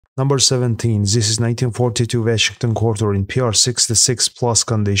Number 17. This is 1942 Washington quarter in PR66 plus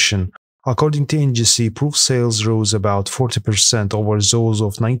condition. According to NGC, proof sales rose about 40% over those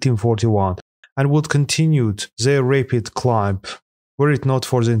of 1941 and would continue their rapid climb were it not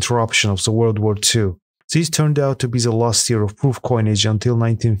for the interruption of the World War II. This turned out to be the last year of proof coinage until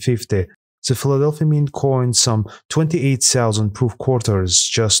 1950. The Philadelphia Mint coined some 28,000 proof quarters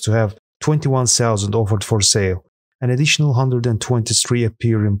just to have 21,000 offered for sale. An additional 123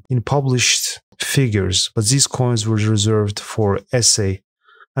 appear in published figures, but these coins were reserved for essay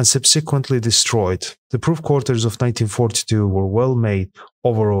and subsequently destroyed. The proof quarters of 1942 were well made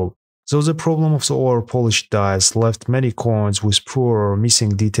overall, though the problem of the over-polished dies left many coins with poor or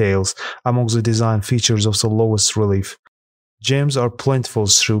missing details among the design features of the lowest relief. Gems are plentiful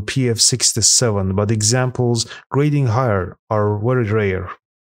through PF67, but examples grading higher are very rare.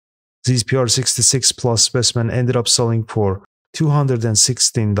 These PR66 plus specimen ended up selling for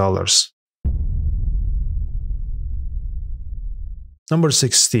 $216. Number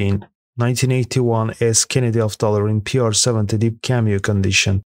 16. 1981 S Kennedy half dollar in PR70 deep cameo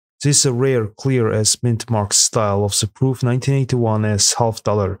condition. This is a rare clear S mint mark style of the proof 1981 S half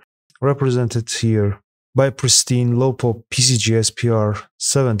dollar, represented here by pristine low pop PCGS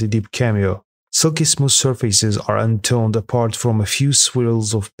PR70 deep cameo. Silky smooth surfaces are untoned apart from a few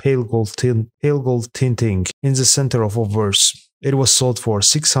swirls of pale gold tinting in the center of obverse. It was sold for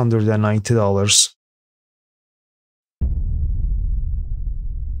 $690.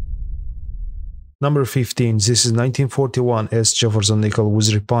 Number 15. This is 1941 S Jefferson nickel with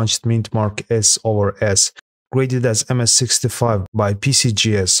repunched mint mark S over S, graded as MS65 by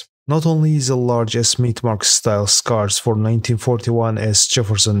PCGS. Not only is a large S mint mark style scarce for 1941 S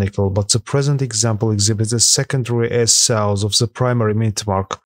Jefferson nickel, but the present example exhibits a secondary S south of the primary mint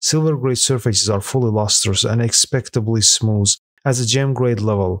mark. Silver grade surfaces are fully lustrous and expectably smooth at the gem grade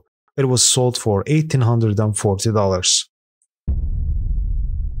level. It was sold for $1,840.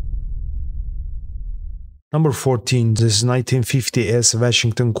 Number 14. This is 1950 S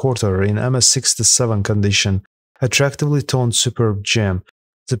Washington quarter in MS67 condition. Attractively toned superb gem.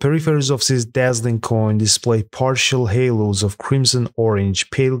 The peripheries of this dazzling coin display partial halos of crimson orange,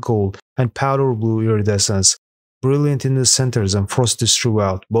 pale gold, and powder blue iridescence, brilliant in the centers and frosty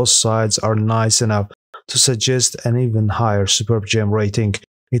throughout. Both sides are nice enough to suggest an even higher superb gem rating.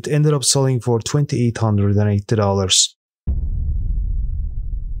 It ended up selling for $2,880.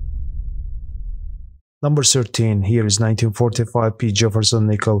 Number 13. Here is 1945 P Jefferson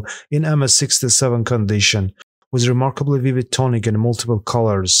nickel in MS67 condition, with remarkably vivid tonic and multiple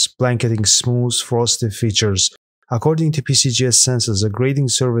colors, blanketing smooth, frosty features. According to PCGS census, a grading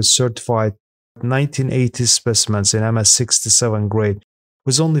service certified 1980 specimens in MS67 grade,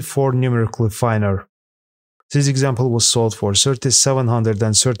 with only 4 numerically finer. This example was sold for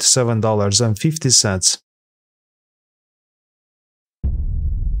 $3,737.50.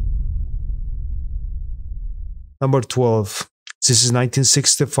 Number 12. This is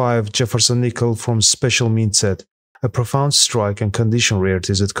 1965 Jefferson nickel from Special Mint set, a profound strike and condition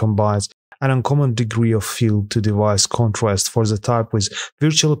rarity that combines an uncommon degree of field-to-device contrast for the type with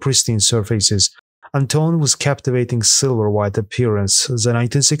virtually pristine surfaces, untoned with captivating silver-white appearance. The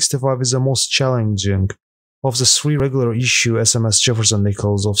 1965 is the most challenging of the 3 regular issue SMS Jefferson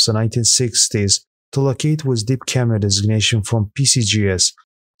nickels of the 1960s to locate with deep cameo designation from PCGS.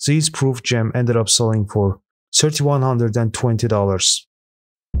 This proof gem ended up selling for $3,120.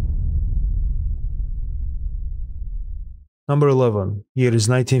 Number 11. Here is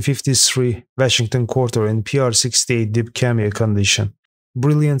 1953 Washington quarter in PR68 deep cameo condition.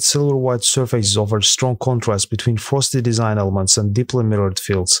 Brilliant silver-white surfaces offer strong contrast between frosty design elements and deeply mirrored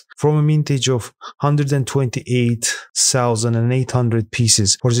fields. From a mintage of 128,800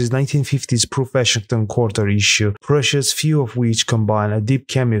 pieces for this 1950s proof Washington quarter issue, precious few of which combine a deep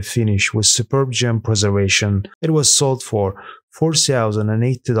cameo finish with superb gem preservation, it was sold for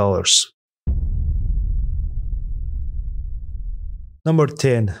 $4,080. Number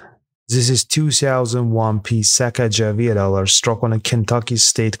 10. This is 2001 P Sacagawea dollar struck on a Kentucky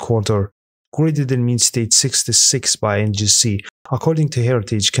state quarter, graded in mint state 66 by NGC. According to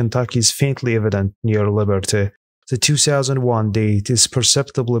Heritage, Kentucky is faintly evident near Liberty. The 2001 date is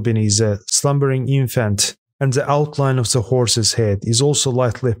perceptibly beneath a slumbering infant, and the outline of the horse's head is also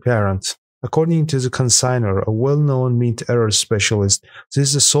lightly apparent. According to the consignor, a well-known mint error specialist, this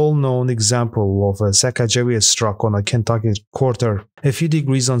is the sole known example of a Sacagawea struck on a Kentucky quarter, a few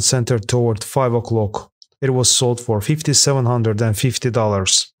degrees uncentered toward 5 o'clock. It was sold for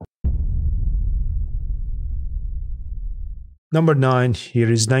 $5,750. Number 9, here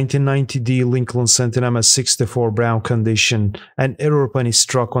is 1990D Lincoln Center MS64 brown condition. An error penny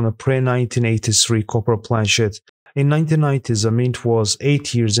struck on a pre-1983 copper planchet. In 1990s, the Mint was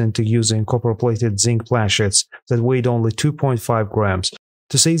 8 years into using copper-plated zinc planchets that weighed only 2.5 grams.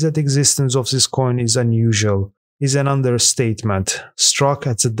 To say that the existence of this coin is unusual is an understatement. Struck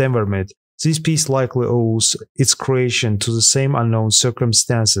at the Denver Mint, this piece likely owes its creation to the same unknown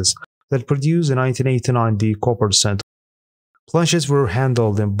circumstances that produced the 1989D copper cent. Planchets were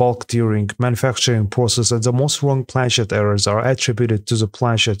handled in bulk during manufacturing process, and the most wrong planchet errors are attributed to the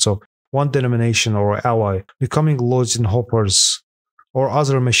planchets of one denomination or alloy becoming lodged in hoppers or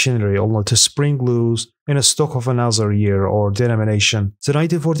other machinery only to spring loose in a stock of another year or denomination. The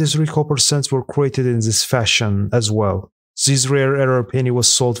 1943 copper cents were created in this fashion as well. This rare error penny was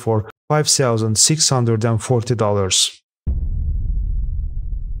sold for $5,640.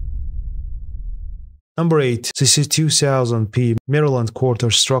 Number 8. This is 2000p Maryland quarter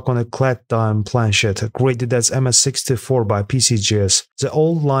struck on a clad dime planchet, graded as MS64 by PCGS. The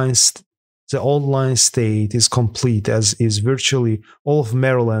old line state is complete, as is virtually all of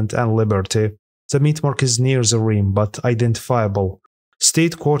Maryland and Liberty. The mint mark is near the rim, but identifiable.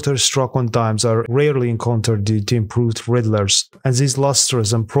 State quarters struck on dimes are rarely encountered due to improved riddlers, and this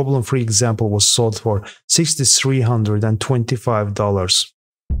lustrous and problem-free example was sold for $6,325.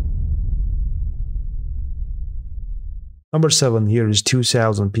 Number 7, here is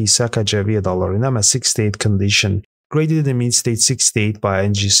 2000p Sacagawea dollar in MS68 condition, graded in mint state 68 by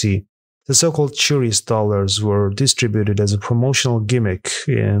NGC. The so-called Curious dollars were distributed as a promotional gimmick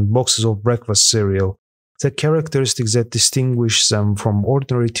in boxes of breakfast cereal. The characteristics that distinguish them from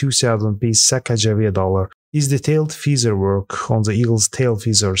ordinary 2000p Sacagawea dollar is detailed feather work on the eagle's tail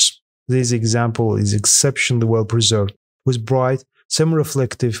feathers. This example is exceptionally well preserved, with bright,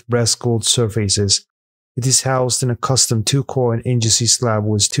 semi-reflective brass gold surfaces. It is housed in a custom 2-coin NGC slab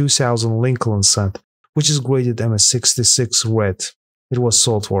with 2000 Lincoln cent, which is graded MS66 red. It was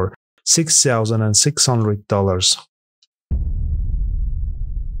sold for $6,600.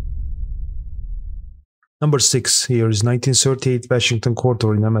 Number 6, here is 1938 Washington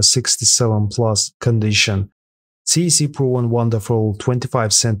quarter in MS67 plus condition. CEC proven wonderful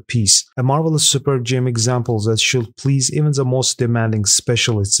 25-cent piece, a marvelous super gem example that should please even the most demanding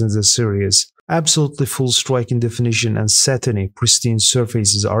specialists in the series. Absolutely full striking definition and satiny, pristine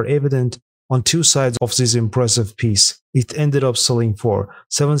surfaces are evident on two sides of this impressive piece. It ended up selling for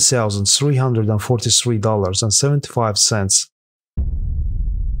 $7,343.75.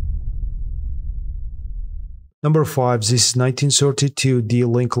 Number 5, this is 1932 D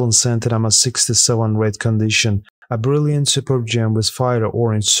Lincoln Center MS67 red condition, a brilliant superb gem with fire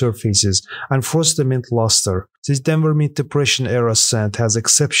orange surfaces and frosted mint luster. This Denver Mint Depression era cent has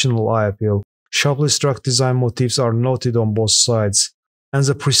exceptional eye appeal. Sharply struck design motifs are noted on both sides, and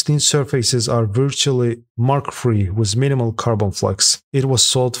the pristine surfaces are virtually mark-free with minimal carbon flakes. It was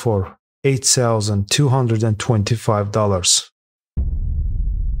sold for $8,225.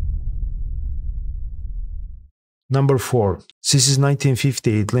 Number 4. This is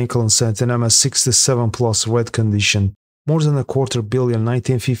 1958 Lincoln Cent in MS67 plus red condition. More than $250 million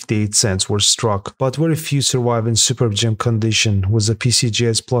 1958 cents were struck, but very few survive in superb gem condition with the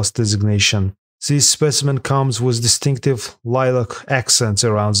PCGS Plus designation. This specimen comes with distinctive lilac accents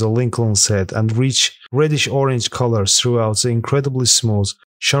around the Lincoln head and rich reddish-orange colors throughout the incredibly smooth,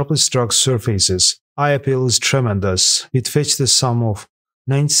 sharply struck surfaces. Eye appeal is tremendous. It fetched the sum of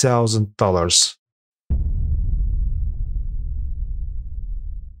 $9,000.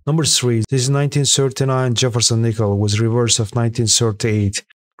 Number 3. This is 1939 Jefferson nickel with reverse of 1938,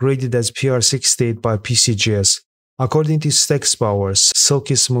 graded as PR68 by PCGS. According to its text powers,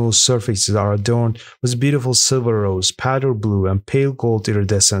 silky smooth surfaces are adorned with beautiful silver rose, powder blue, and pale gold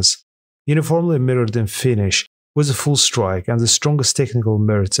iridescence, uniformly mirrored in finish, with a full strike and the strongest technical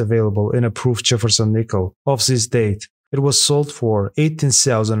merits available in approved Jefferson nickel of this date. It was sold for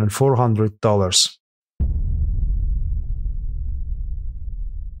 $18,400.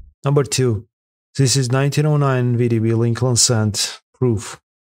 Number 2. This is 1909 VDB Lincoln Cent proof,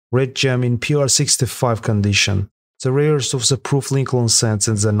 red gem in PR65 condition, the rarest of the proof Lincoln cents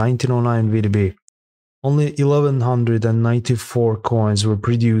in the 1909 VDB. Only 1,194 coins were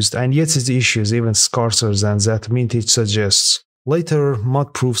produced, and yet its issue is even scarcer than that mintage suggests. Later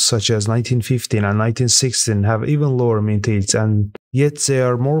mud proofs such as 1915 and 1916 have even lower mintage, and yet they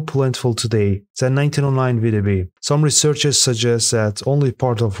are more plentiful today than 1909 VDB. Some researchers suggest that only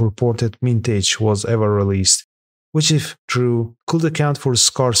part of reported mintage was ever released, which, if true, could account for the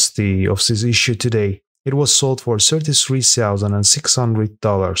scarcity of this issue today. It was sold for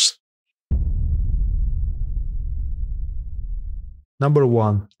 $33,600. Number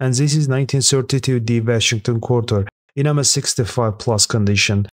 1, and this is 1932D Washington Quarter in MS65 Plus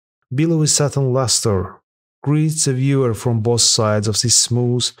condition. Below is satin luster. Greets the viewer from both sides of this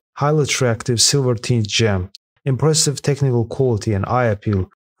smooth, highly attractive silver-tinged gem. Impressive technical quality and eye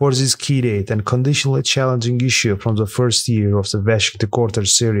appeal for this key date and conditionally challenging issue from the first year of the Washington Quarter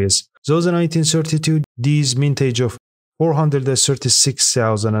series. Though the 1932D's mintage of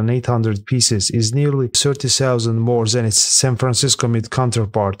 436,800 pieces is nearly 30,000 more than its San Francisco Mint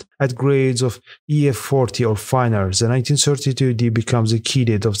counterpart at grades of EF40 or finer, the 1932D becomes the key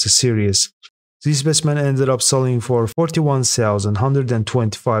date of the series. This specimen ended up selling for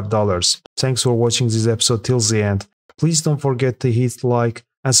 $41,125. Thanks for watching this episode till the end. Please don't forget to hit like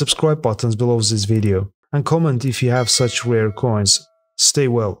and subscribe buttons below this video, and comment if you have such rare coins. Stay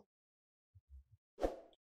well.